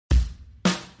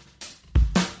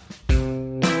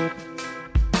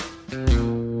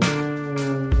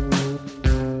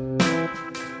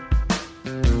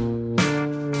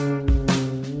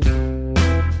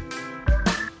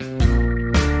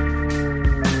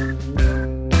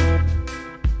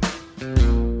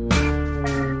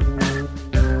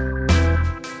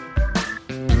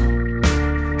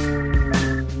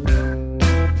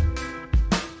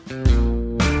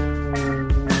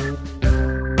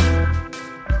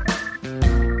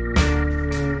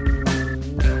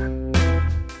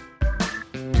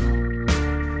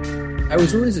I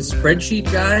was always a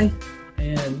spreadsheet guy,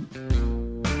 and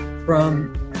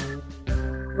from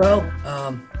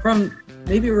from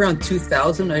maybe around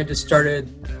 2000, I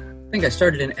think I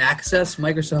started in Access,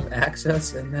 Microsoft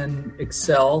Access, and then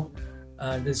Excel,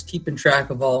 just keeping track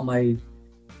of all my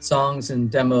songs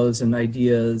and demos and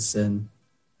ideas, and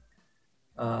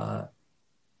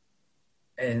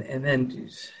then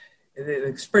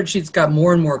the spreadsheets got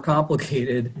more and more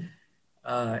complicated.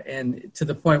 And to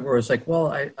the point where it's like,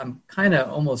 well, I'm kind of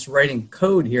almost writing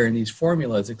code here in these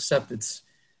formulas, except it's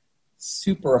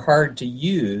super hard to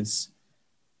use.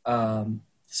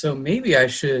 So maybe I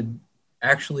should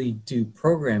actually do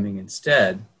programming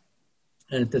instead.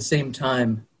 And at the same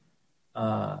time,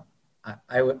 I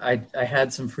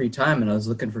had some free time and I was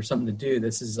looking for something to do.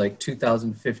 This is like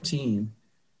 2015.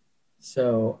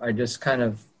 So I just kind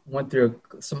of went through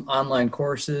some online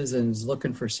courses and was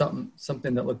looking for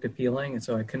something that looked appealing. And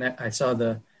so I saw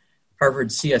the Harvard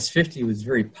CS50 was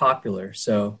very popular.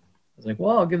 So I was like,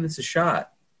 well, I'll give this a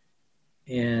shot.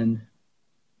 And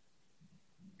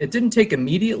it didn't take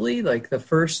immediately. Like the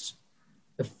first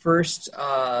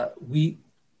week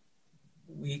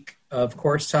of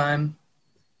course time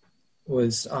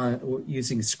was on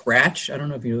using Scratch. I don't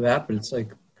know if you know that, but it's like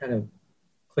kind of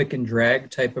click and drag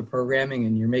type of programming,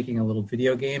 and you're making a little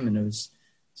video game, and it's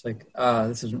like,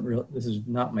 this is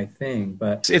not my thing.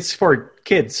 But it's for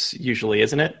kids usually,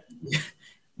 isn't it?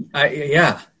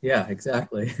 Yeah,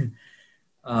 exactly.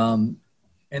 And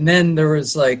then there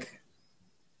was like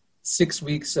 6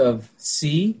 weeks of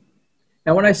C.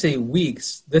 Now, when I say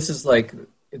weeks, this is like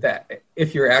that.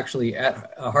 If you're actually a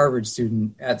Harvard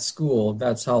student at school,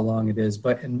 that's how long it is.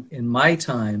 But in my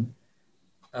time,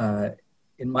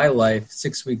 in my life,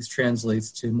 6 weeks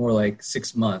translates to more like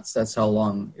 6 months. That's how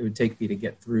long it would take me to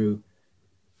get through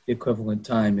the equivalent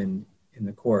time in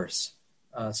the course.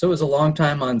 So it was a long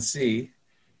time on C,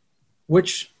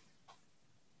 which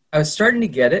I was starting to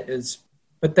get it.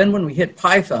 But then when we hit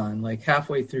Python, like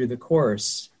halfway through the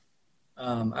course,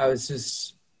 I was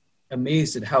just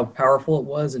amazed at how powerful it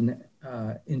was and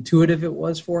intuitive it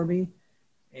was for me.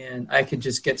 And I could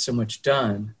just get so much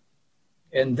done.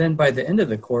 And then by the end of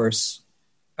the course,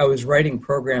 I was writing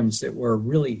programs that were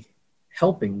really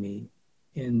helping me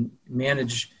in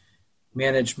manage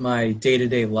my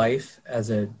day-to-day life as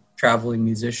a traveling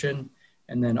musician,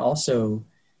 and then also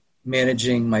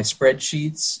managing my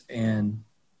spreadsheets and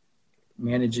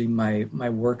managing my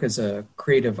work as a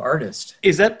creative artist.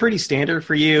 Is that pretty standard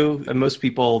for you? Most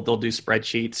people, they'll do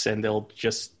spreadsheets and they'll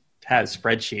just have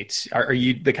spreadsheets. Are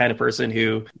you the kind of person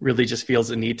who really just feels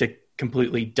the need to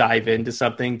completely dive into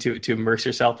something, to immerse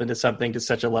yourself into something to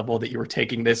such a level that you were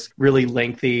taking this really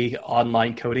lengthy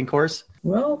online coding course?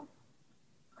 Well,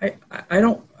 I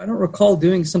don't recall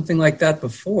doing something like that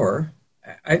before.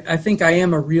 I think I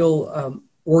am a real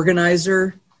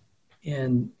organizer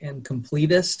and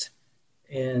completist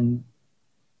and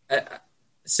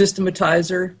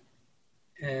systematizer,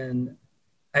 and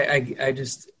I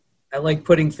like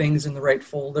putting things in the right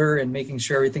folder and making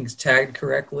sure everything's tagged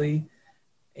correctly.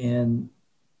 And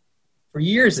for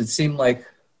years, it seemed like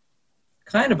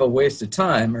kind of a waste of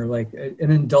time, or like an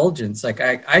indulgence. Like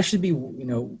I should be,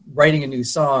 writing a new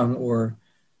song or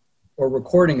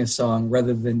recording a song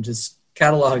rather than just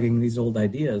cataloging these old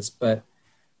ideas. But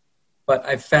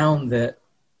I found that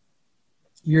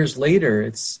years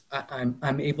later,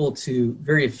 I'm able to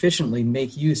very efficiently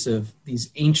make use of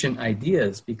these ancient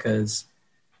ideas, because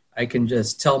I can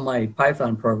just tell my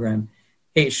Python program,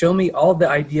 hey, show me all the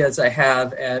ideas I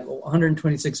have at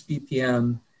 126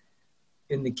 BPM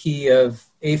in the key of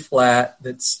A flat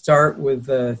that start with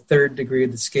the third degree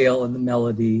of the scale and the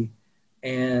melody,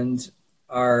 and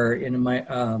are in my,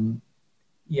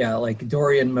 like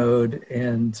Dorian mode,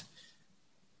 and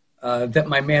that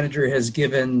my manager has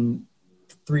given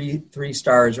three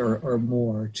stars or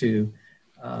more to.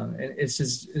 And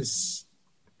it's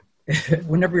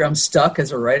whenever I'm stuck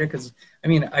as a writer, because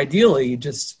ideally you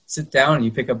just sit down and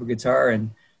you pick up a guitar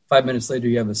and 5 minutes later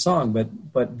you have a song,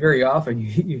 but very often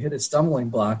you hit a stumbling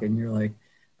block and you're like,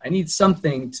 I need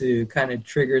something to kind of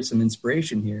trigger some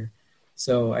inspiration here,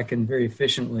 so I can very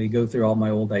efficiently go through all my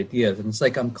old ideas. And it's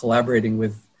like I'm collaborating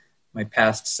with my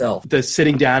past self. The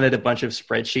sitting down at a bunch of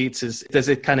spreadsheets, does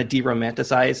it kind of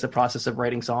de-romanticize the process of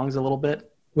writing songs a little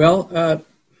bit? Well,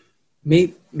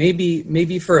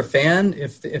 maybe for a fan,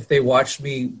 if they watched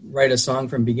me write a song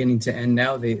from beginning to end,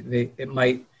 now it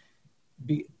might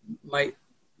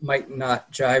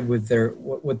not jive with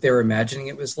what they're imagining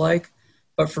it was like.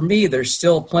 But for me, there's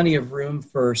still plenty of room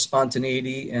for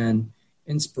spontaneity and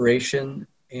inspiration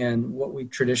and what we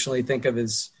traditionally think of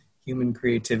as human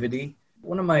creativity.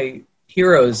 One of my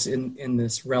heroes in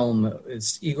this realm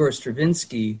is Igor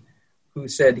Stravinsky, who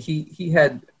said he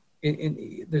had,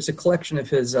 there's a collection of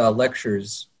his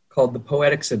lectures called The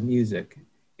Poetics of Music.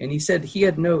 And he said he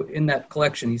had in that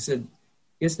collection, he said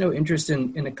he has no interest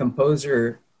in a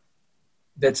composer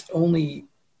that's only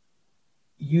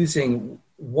using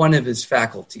one of his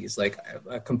faculties, like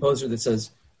a composer that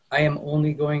says, I am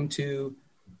only going to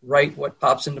write what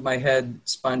pops into my head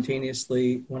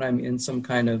spontaneously when I'm in some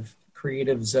kind of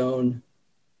creative zone.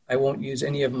 I won't use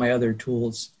any of my other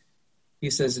tools.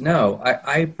 He says, no,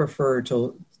 I prefer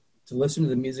to listen to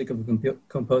the music of a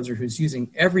composer who's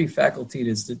using every faculty at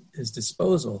his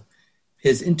disposal,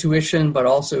 his intuition, but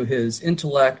also his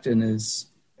intellect and his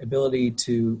ability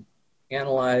to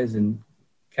analyze and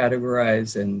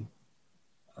categorize and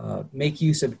make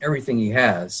use of everything he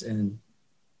has. And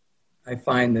I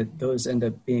find that those end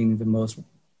up being the most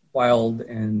wild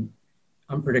and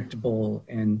unpredictable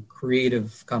and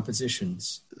creative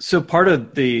compositions. So part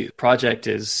of the project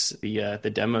is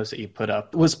the demos that you put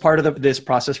up. Was part of this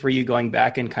process for you going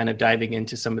back and kind of diving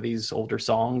into some of these older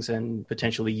songs and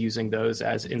potentially using those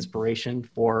as inspiration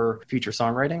for future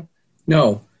songwriting?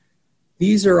 No.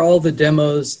 These are all the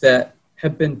demos that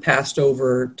have been passed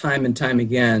over time and time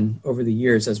again over the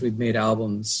years as we've made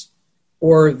albums,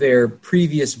 or their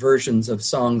previous versions of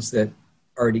songs that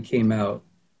already came out.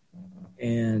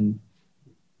 And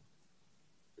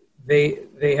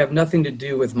they have nothing to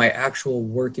do with my actual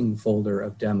working folder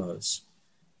of demos,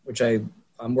 which I'm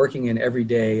working in every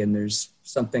day, and there's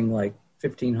something like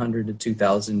 1,500 to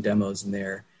 2,000 demos in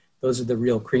there. Those are the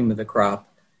real cream of the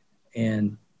crop.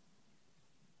 And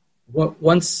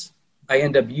once I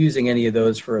end up using any of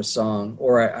those for a song,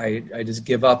 or I just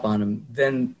give up on them,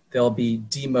 then they'll be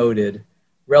demoted,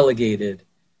 relegated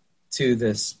to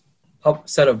this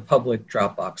set of public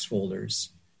Dropbox folders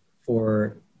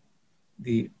for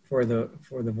the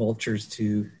vultures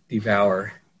to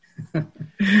devour.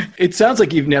 It sounds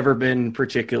like you've never been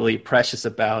particularly precious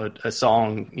about a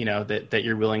song, that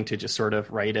you're willing to just sort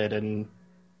of write it and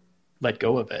let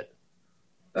go of it.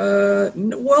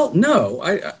 Well, no,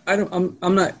 I don't.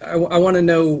 I'm not. I want to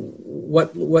know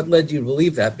what led you to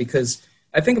believe that, because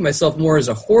I think of myself more as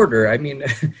a hoarder. I mean,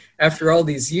 after all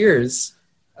these years,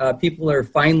 people are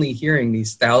finally hearing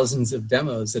these thousands of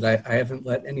demos that I haven't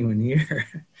let anyone hear.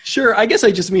 Sure. I guess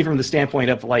I just mean from the standpoint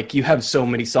of, like, you have so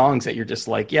many songs that you're just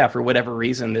like, yeah, for whatever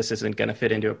reason, this isn't going to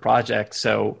fit into a project.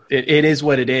 So it is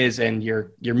what it is, and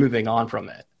you're moving on from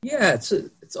it. Yeah,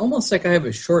 it's almost like I have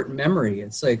a short memory.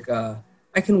 It's like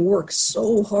I can work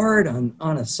so hard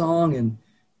on a song and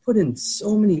put in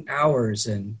so many hours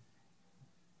and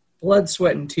blood,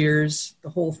 sweat, and tears, the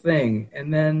whole thing.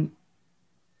 And then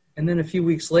a few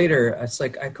weeks later, it's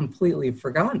like I completely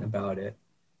forgotten about it.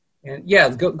 And yeah,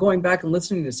 going back and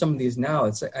listening to some of these now,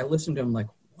 it's like I listen to them like,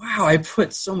 wow, I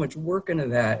put so much work into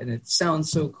that, and it sounds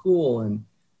so cool. And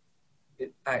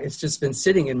it's just been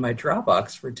sitting in my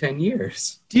Dropbox for 10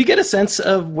 years. Do you get a sense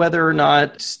of whether or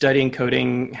not studying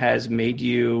coding has made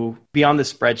you, beyond the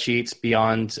spreadsheets,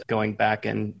 beyond going back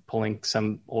and pulling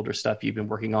some older stuff you've been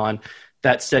working on,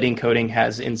 that studying coding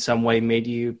has in some way made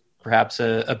you perhaps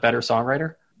a better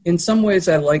songwriter? In some ways,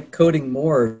 I like coding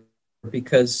more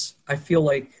because I feel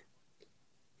like,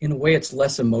 in a way, it's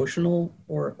less emotional,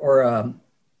 or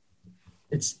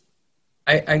it's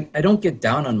I don't get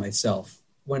down on myself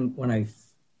when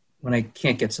I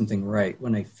can't get something right.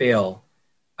 When I fail,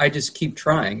 I just keep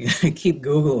trying. I keep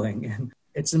Googling, and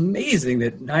it's amazing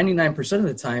that 99% of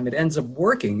the time it ends up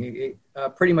working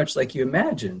pretty much like you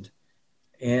imagined.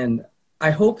 And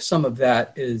I hope some of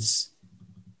that is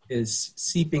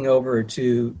seeping over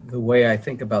to the way I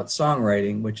think about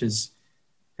songwriting, which has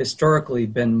historically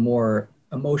been more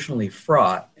emotionally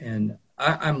fraught, and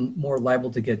I'm more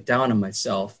liable to get down on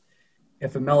myself.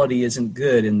 If a melody isn't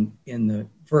good in the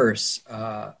verse,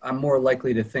 I'm more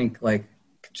likely to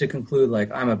conclude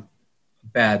like I'm a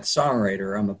bad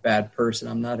songwriter, I'm a bad person,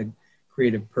 I'm not a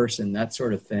creative person, that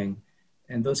sort of thing.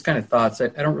 And those kind of thoughts, I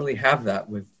don't really have that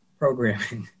with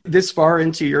programming. This far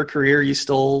into your career, you're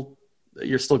still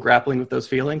grappling with those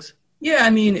feelings? Yeah, I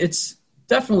mean, it's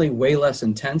definitely way less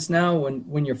intense now.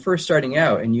 When you're first starting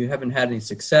out and you haven't had any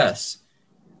success,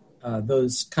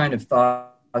 those kind of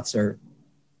thoughts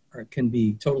can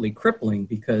be totally crippling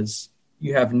because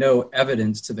you have no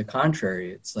evidence to the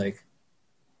contrary. It's like,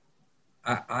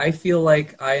 I feel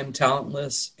like I am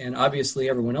talentless, and obviously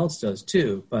everyone else does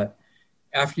too. But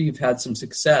after you've had some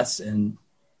success and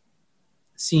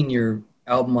seen your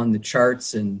album on the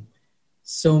charts and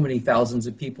so many thousands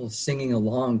of people singing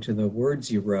along to the words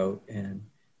you wrote and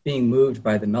being moved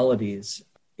by the melodies,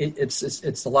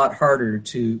 it's a lot harder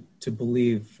to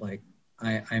believe like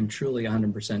I'm truly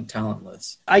 100%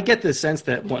 talentless. I get the sense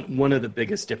that one of the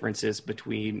biggest differences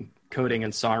between coding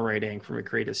and songwriting from a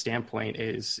creative standpoint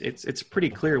is it's pretty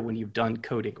clear when you've done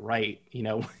coding right.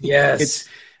 Yes.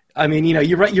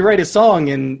 You write a song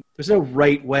and there's no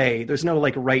right way. There's no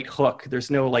like right hook. There's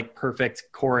no like perfect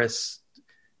chorus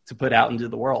to put out into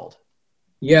the world.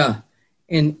 Yeah.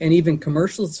 And even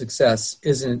commercial success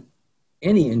isn't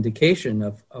any indication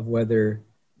of whether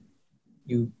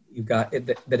you got it,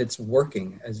 that it's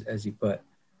working as you put.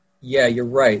 Yeah, you're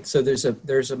right. So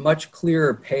there's a much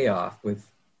clearer payoff with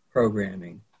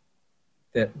programming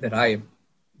that I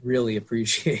really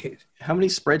appreciate. How many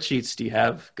spreadsheets do you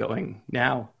have going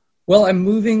now? Well, I'm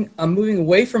moving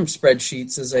away from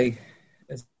spreadsheets as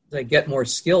I get more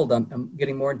skilled. I'm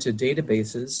getting more into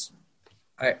databases.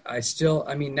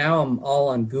 Now I'm all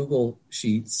on Google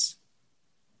Sheets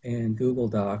and Google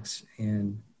Docs,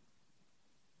 and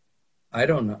I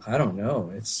don't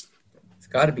know. It's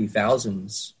got to be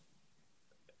thousands,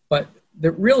 but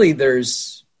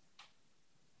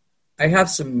I have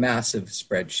some massive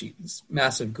spreadsheets,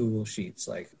 massive Google Sheets.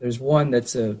 Like there's one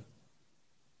that's a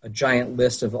giant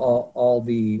list of all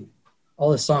the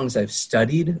songs I've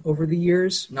studied over the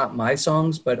years, not my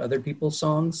songs, but other people's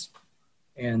songs.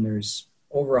 And there's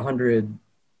over 100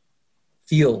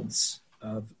 fields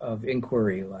of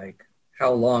inquiry, like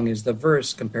how long is the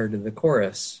verse compared to the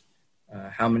chorus?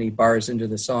 How many bars into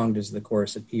the song does the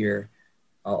chorus appear?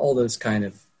 All those kind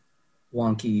of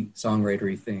wonky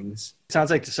songwritery things. It sounds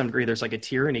like to some degree there's like a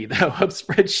tyranny though of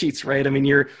spreadsheets, right? I mean,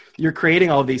 you're creating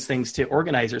all these things to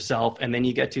organize yourself, and then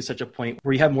you get to such a point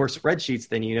where you have more spreadsheets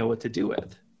than you know what to do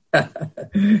with.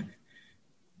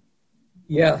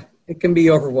 Yeah, it can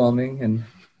be overwhelming, and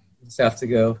you just have to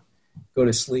go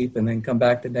to sleep and then come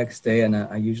back the next day, and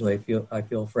I usually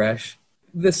feel fresh.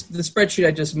 The spreadsheet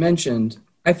I just mentioned,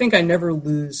 I think I never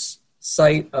lose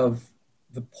sight of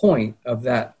the point of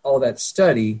all that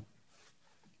study,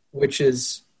 which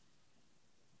is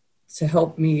to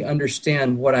help me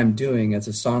understand what I'm doing as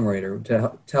a songwriter,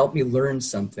 to help me learn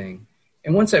something.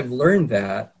 And once I've learned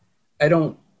that, I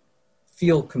don't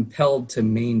feel compelled to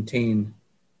maintain.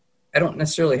 I don't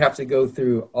necessarily have to go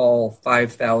through all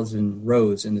 5,000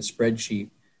 rows in the spreadsheet,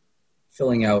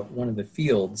 filling out one of the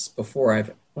fields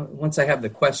once I have the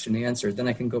question answered, then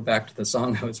I can go back to the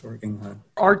song I was working on.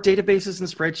 Are databases and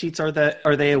spreadsheets,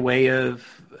 are they a way of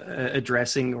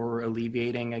addressing or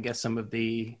alleviating, I guess, some of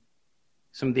the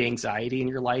anxiety in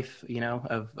your life,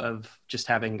 of just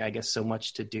having, I guess, so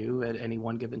much to do at any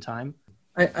one given time?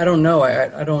 I don't know.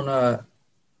 I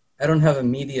don't have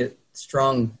immediate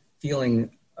strong feeling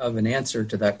of an answer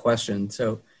to that question.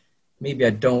 So maybe I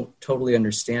don't totally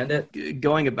understand it.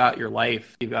 Going about your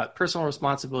life, you've got personal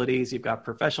responsibilities, you've got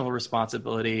professional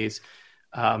responsibilities,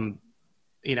 and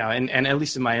at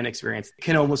least in my own experience, it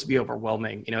can almost be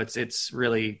overwhelming. It's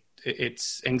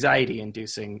anxiety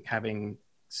inducing having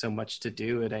so much to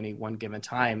do at any one given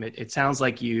time. It sounds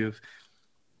like you've,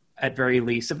 at very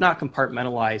least, if not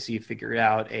compartmentalized, you've figured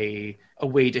out a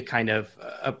way to kind of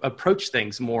approach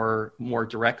things more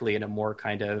directly in a more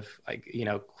kind of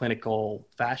clinical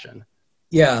fashion.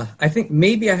 Yeah, I think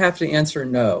maybe I have to answer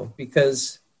no,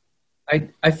 because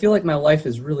I feel like my life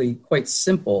is really quite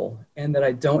simple, and that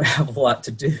I don't have a lot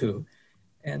to do,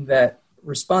 and that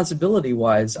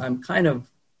responsibility-wise, I'm kind of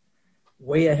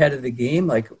way ahead of the game.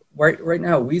 Like right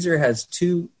now, Weezer has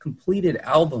 2 completed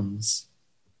albums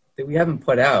that we haven't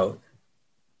put out,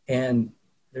 and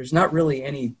there's not really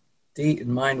any date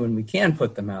in mind when we can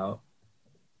put them out.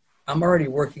 I'm already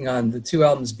working on the 2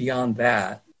 albums beyond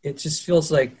that. It just feels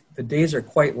like the days are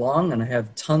quite long, and I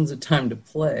have tons of time to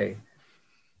play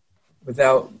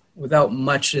without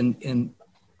much in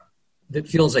that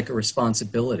feels like a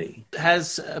responsibility.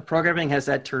 Has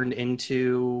that turned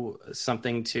into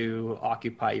something to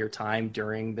occupy your time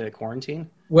during the quarantine?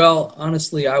 Well,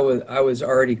 honestly, I was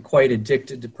already quite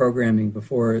addicted to programming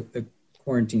before the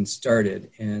quarantine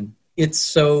started, and it's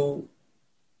so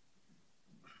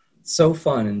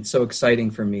fun and so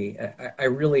exciting for me. I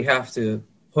really have to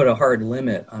put a hard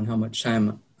limit on how much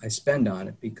time I spend on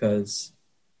it, because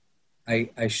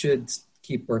I should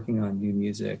keep working on new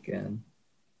music and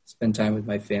spend time with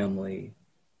my family,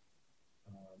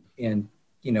 and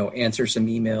answer some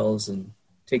emails and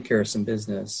take care of some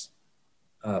business.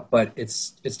 But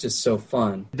it's just so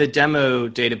fun. The demo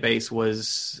database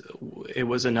was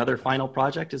another final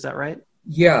project, is that right?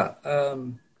 Yeah.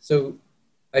 So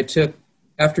I took,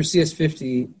 after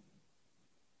CS50,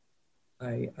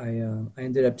 I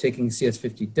ended up taking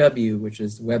CS50W, which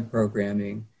is web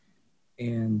programming,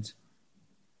 and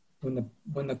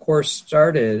when the course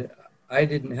started, I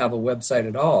didn't have a website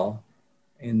at all,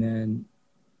 and then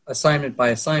assignment by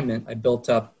assignment, I built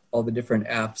up all the different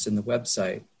apps in the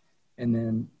website, and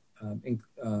then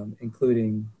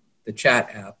including the chat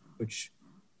app, which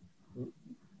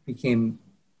became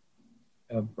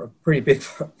a pretty big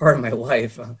part of my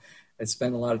life. I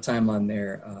spent a lot of time on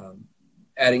there,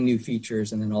 adding new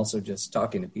features, and then also just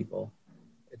talking to people.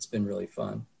 It's been really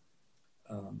fun.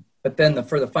 But then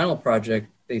for the final project,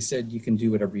 they said you can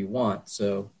do whatever you want.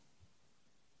 So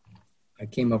I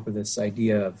came up with this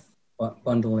idea of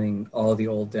bundling all the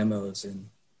old demos and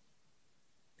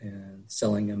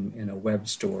selling them in a web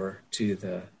store to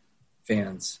the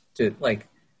fans, to like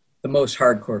the most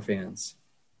hardcore fans.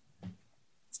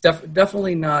 It's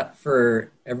definitely not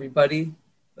for everybody.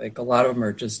 Like a lot of them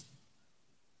are just,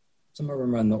 some of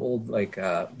them are on the old like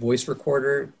voice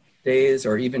recorder days,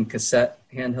 or even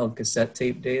handheld cassette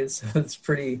tape days. So it's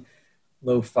pretty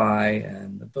lo-fi,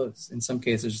 and in some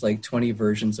cases like 20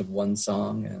 versions of one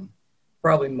song, and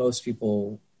probably most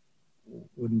people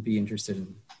wouldn't be interested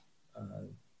in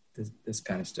this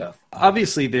kind of stuff.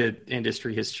 Obviously, the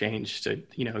industry has changed a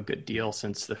good deal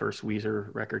since the first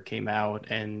Weezer record came out,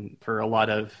 and for a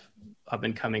lot of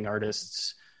up-and-coming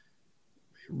artists,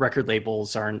 record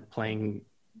labels aren't playing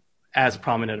as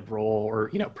prominent a role, or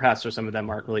perhaps for some of them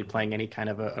aren't really playing any kind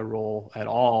of a role at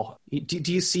all.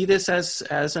 Do you see this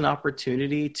as an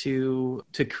opportunity to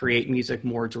create music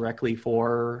more directly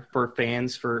for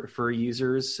fans, for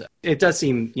users? It does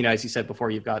seem, as you said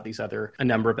before, you've got a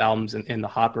number of albums in the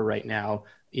hopper right now.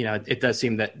 It does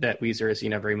seem that Weezer is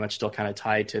very much still kind of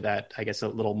tied to that, I guess, a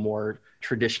little more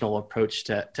traditional approach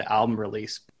to album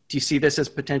release. Do you see this as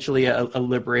potentially a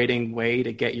liberating way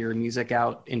to get your music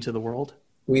out into the world?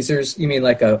 Weezer's, you mean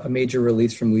like a major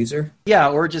release from Weezer? Yeah,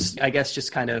 or just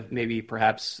kind of maybe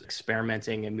perhaps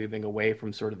experimenting and moving away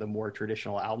from sort of the more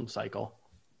traditional album cycle.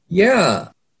 Yeah,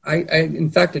 I in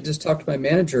fact, I just talked to my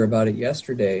manager about it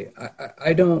yesterday.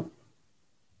 I don't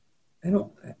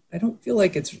feel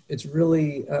like it's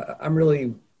really, I'm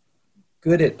really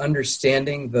good at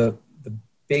understanding the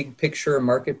big picture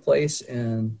marketplace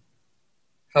and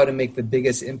how to make the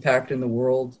biggest impact in the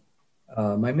world.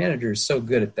 My manager is so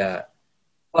good at that.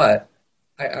 But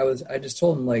I just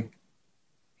told him, like,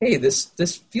 hey, this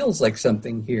feels like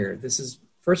something here. This is,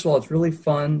 first of all, it's really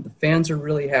fun. The fans are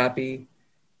really happy.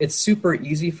 It's super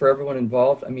easy for everyone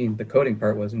involved. I mean, the coding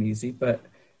part wasn't easy, but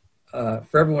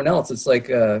for everyone else, it's like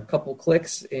a couple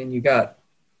clicks and you got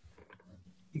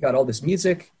all this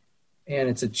music, and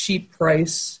it's a cheap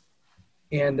price,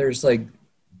 and there's like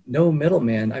no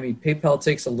middleman. I mean, PayPal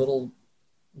takes a little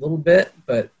bit,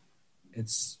 but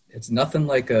it's nothing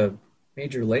like a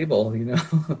major label,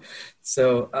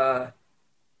 So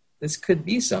this could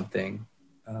be something,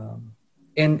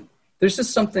 and there's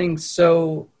just something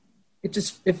so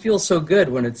it feels so good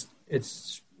when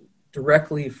it's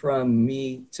directly from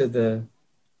me to the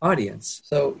audience.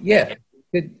 So yeah,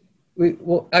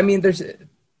 there's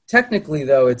technically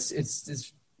though it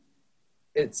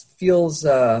feels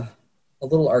a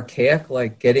little archaic,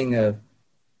 like getting a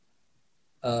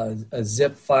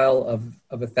zip file of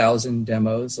 1,000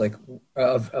 demos, like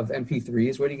of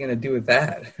MP3s. What are you going to do with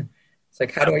that? It's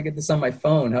like, how do I get this on my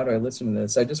phone? How do I listen to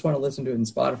this? I just want to listen to it in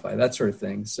Spotify, that sort of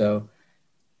thing. So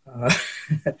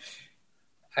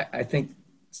I think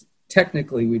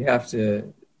technically we'd have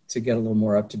to get a little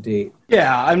more up to date.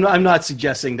 Yeah, I'm not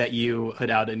suggesting that you put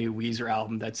out a new Weezer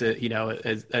album that's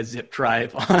a zip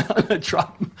drive on a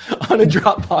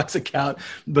Dropbox account,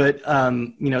 but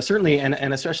certainly,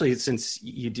 and especially since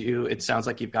you do, it sounds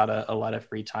like you've got a lot of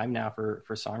free time now for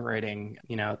songwriting.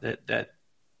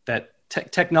 That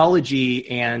technology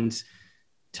and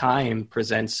time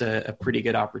presents a pretty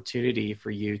good opportunity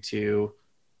for you to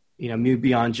move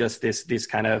beyond just this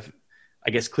kind of, I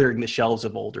guess, clearing the shelves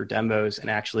of older demos and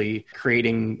actually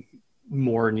creating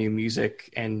more new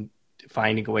music and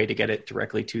finding a way to get it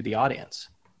directly to the audience.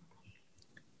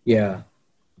 Yeah.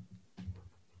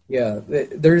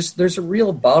 There's a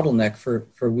real bottleneck for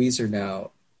Weezer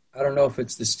now. I don't know if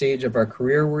it's the stage of our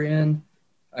career we're in.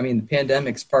 I mean, the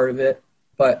pandemic's part of it,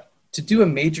 but to do a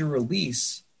major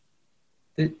release,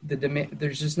 the demand,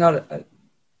 there's just not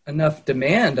enough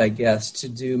demand, I guess, to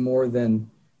do more than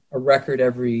a record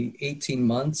every 18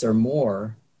 months or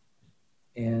more.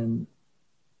 And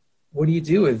what do you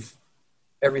do with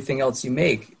everything else you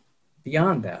make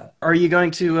beyond that? Are you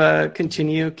going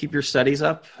to keep your studies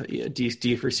up? Do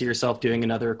you foresee yourself doing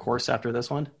another course after this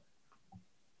one?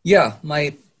 Yeah,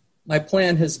 my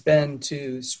plan has been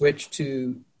to switch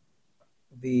to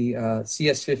the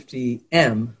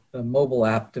CS50M, the mobile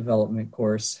app development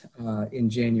course, in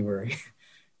January.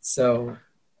 So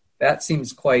that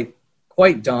seems quite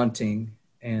daunting,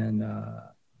 and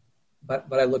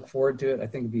but I look forward to it. I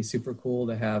think it'd be super cool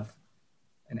to have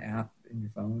an app in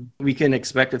your phone. We can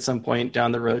expect at some point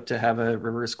down the road to have a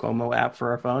Rivers Cuomo app for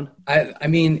our phone. I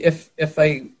mean, if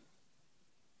I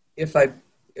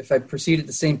proceed at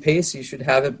the same pace, you should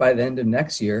have it by the end of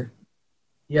next year.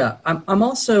 Yeah, I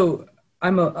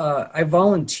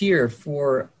volunteer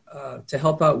for to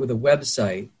help out with a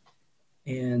website,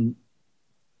 and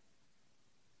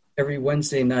every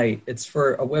Wednesday night it's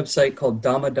for a website called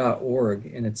Dhamma.org,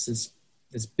 and it's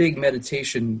this big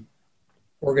meditation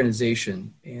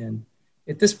organization. And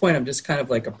at this point, I'm just kind of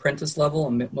like apprentice level.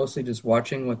 I'm mostly just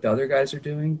watching what the other guys are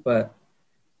doing, but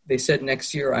they said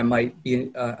next year I might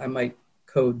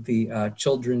code the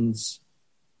children's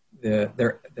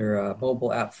their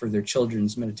mobile app for their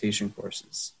children's meditation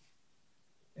courses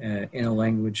in a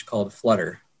language called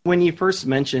Flutter. When you first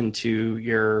mentioned to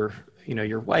your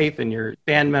wife and your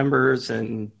band members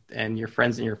and your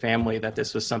friends and your family that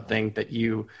this was something that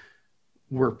you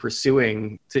were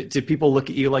pursuing, did people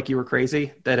look at you like you were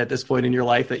crazy, that at this point in your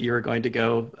life that you were going to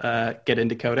go get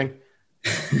into coding?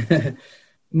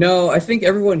 No, I think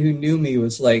everyone who knew me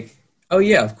was like, oh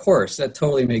yeah, of course, that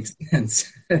totally makes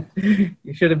sense. You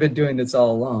should have been doing this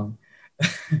all along.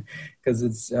 Because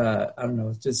it's, I don't know,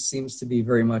 it just seems to be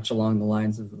very much along the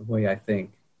lines of the way I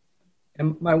think.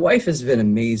 And my wife has been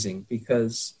amazing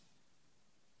because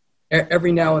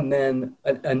every now and then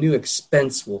a new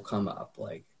expense will come up,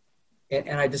 like,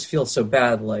 and I just feel so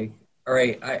bad. Like, all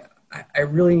right, I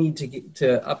really need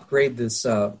to upgrade this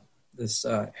Heroku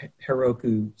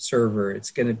server.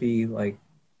 It's going to be like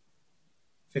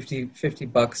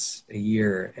 $50 a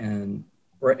year, and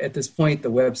we're at this point the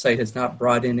website has not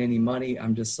brought in any money.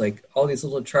 I'm just like, all these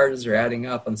little charges are adding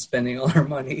up. I'm spending all our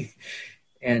money,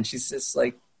 and she's just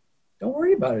like, don't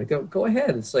worry about it. Go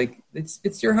ahead. It's like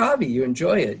it's your hobby. You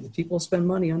enjoy it. People spend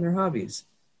money on their hobbies,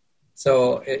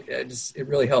 so it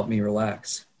really helped me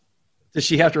relax. Does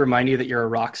she have to remind you that you're a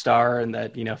rock star and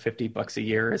that $50 a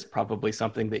year is probably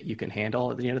something that you can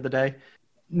handle at the end of the day?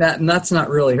 That's not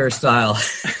really her style.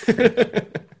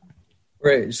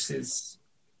 Right. She's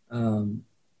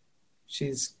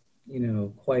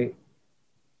quite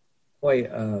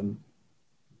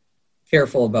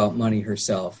careful about money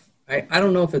herself. I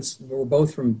don't know if we're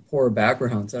both from poor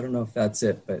backgrounds. I don't know if that's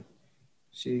it, but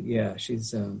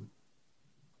she's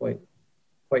quite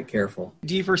careful.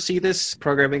 Do you foresee this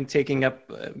programming taking up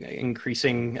an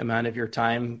increasing amount of your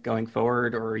time going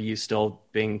forward, or are you still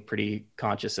being pretty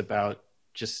conscious about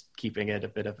just keeping it a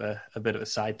bit of a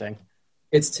side thing?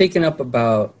 It's taken up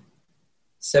about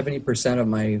 70% of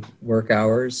my work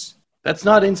hours. That's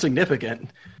not insignificant.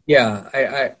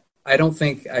 Yeah, I don't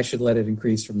think I should let it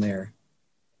increase from there.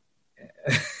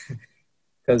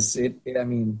 Because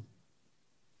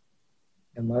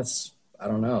unless I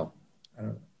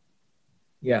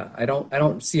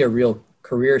don't see a real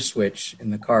career switch in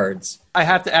the cards. I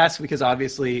have to ask because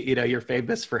obviously, you're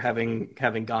famous for having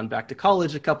gone back to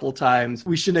college a couple of times.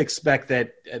 We shouldn't expect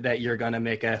that you're going to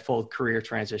make a full career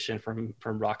transition from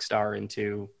rock star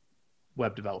into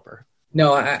web developer.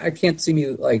 No, I can't see me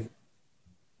like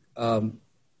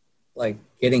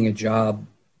getting a job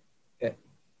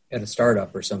at a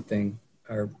startup or something,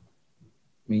 or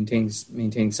maintaining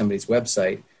somebody's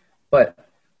website, but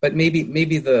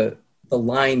maybe the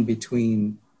line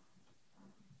between,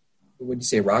 would you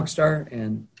say, rock star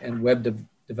and web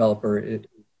developer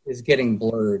is getting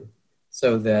blurred,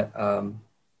 so that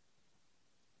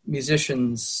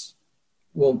musicians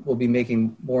will be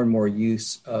making more and more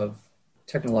use of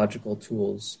technological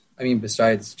tools. I mean,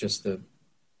 besides just the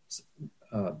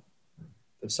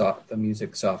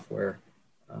music software,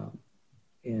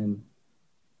 and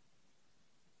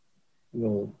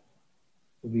we'll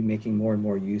be making more and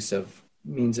more use of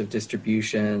means of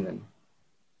distribution and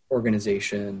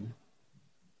organization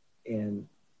and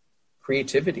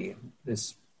creativity.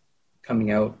 This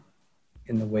coming out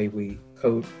in the way we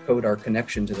code our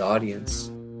connection to the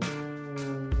audience.